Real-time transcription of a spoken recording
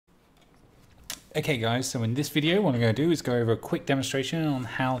Okay guys, so in this video what I'm going to do is go over a quick demonstration on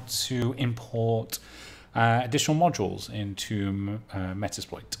how to import additional modules into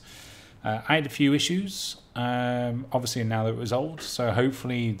Metasploit. I had a few issues, obviously now they're resolved, so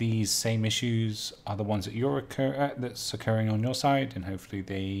hopefully these same issues are the ones that that's occurring on your side, and hopefully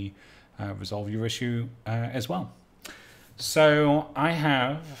they resolve your issue as well. So I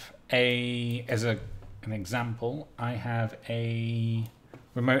have as an example, I have a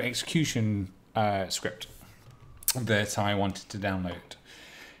remote execution script that I wanted to download,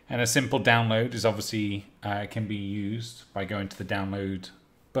 and a simple download is obviously can be used by going to the download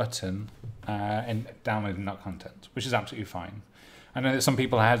button and downloading that content, which is absolutely fine. I know that some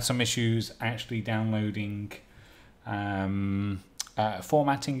people had some issues actually downloading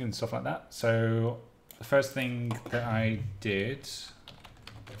formatting and stuff like that. So the first thing that I did,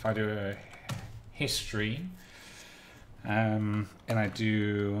 if I do a history and I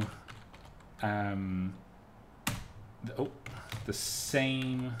do the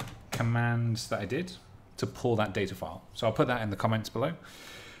same commands that I did to pull that data file. So I'll put that in the comments below.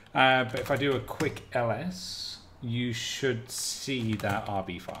 But if I do a quick ls, you should see that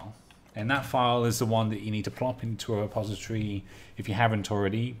RB file. And that file is the one that you need to plop into a repository if you haven't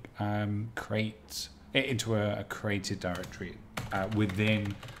already. Create it into a created directory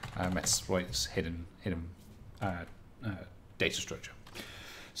within Metasploit's hidden data structure.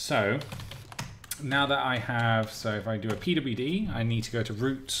 So now that I have, so if I do a pwd, I need to go to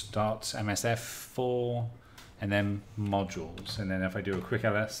root.msf4 and then modules, and then if I do a quick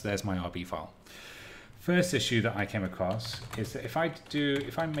ls, there's my RB file. First issue that I came across is that if I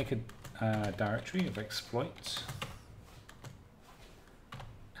make a directory of exploit,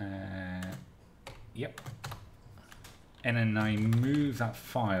 yep, and then I move that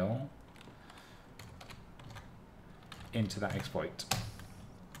file into that exploit.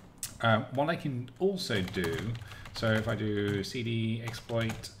 What I can also do, so if I do cd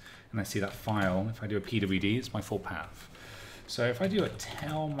exploit and I see that file, if I do a pwd, it's my full path. So if I do a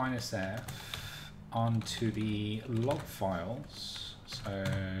tel -f onto the log files, so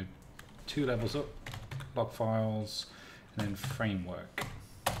 2 levels up, log files, and then framework.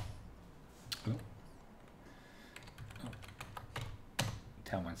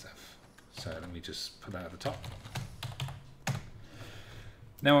 Tel -f. So let me just put that at the top.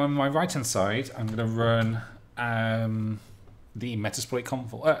 Now on my right hand side, I'm going to run the Metasploit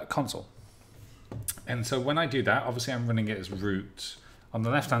console. And so when I do that, obviously I'm running it as root. On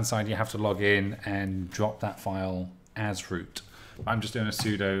the left hand side, you have to log in and drop that file as root. I'm just doing a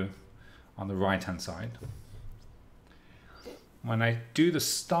sudo on the right hand side. When I do the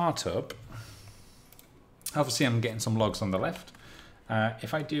startup, obviously I'm getting some logs on the left.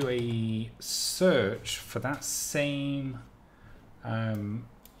 If I do a search for that same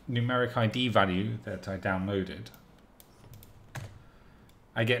numeric ID value that I downloaded,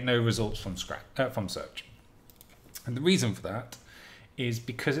 I get no results from search. And the reason for that is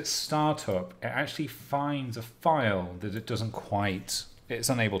because it's startup, it actually finds a file that it's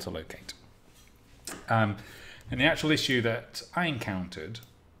unable to locate. And the actual issue that I encountered,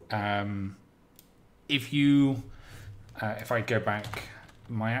 if I go back,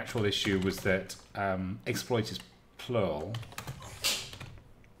 my actual issue was that exploit is plural.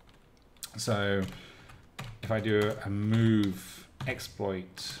 So if I do a move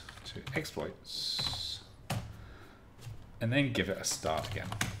exploit to exploits and then give it a start again,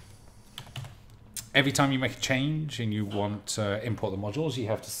 every time you make a change and you want to import the modules, you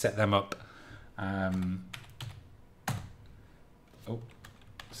have to set them up.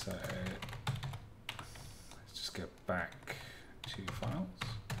 So let's just go back to files.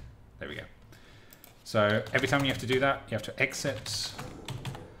 There we go. So every time you have to do that, you have to exit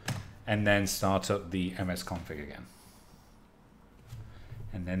and then start up the msconfig again.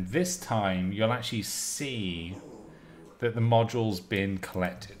 And then this time you'll actually see that the module's been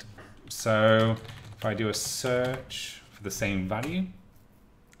collected. So if I do a search for the same value,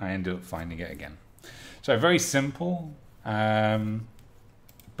 I end up finding it again. So very simple,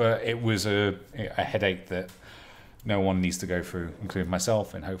 but it was a headache that no one needs to go through, including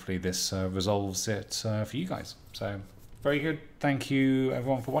myself, and hopefully this resolves it for you guys. So very good. Thank you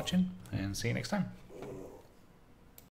everyone for watching, and see you next time.